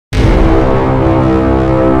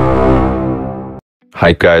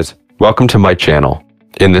Hi guys, welcome to my channel.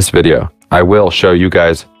 In this video, I will show you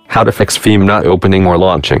guys how to fix Feem not opening or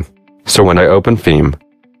launching. So when I open Feem,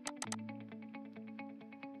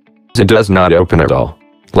 it does not open at all.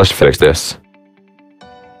 Let's fix this.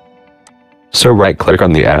 So right click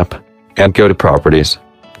on the app, and go to Properties,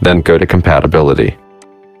 then go to Compatibility.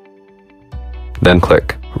 Then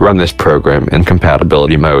click Run this program in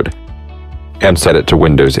compatibility mode, and set it to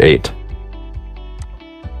Windows 8.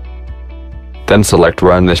 Then select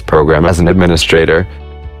Run this program as an administrator.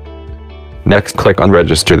 Next click on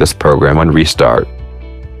Register this program on Restart.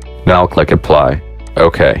 Now click Apply.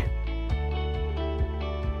 OK.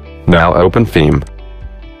 Now open Feem.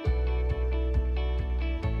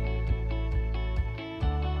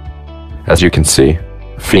 As you can see,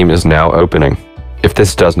 Feem is now opening. If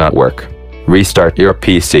this does not work, restart your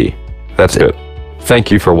PC. That's it.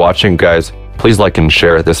 Thank you for watching guys. Please like and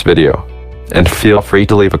share this video. And feel free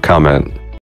to leave a comment.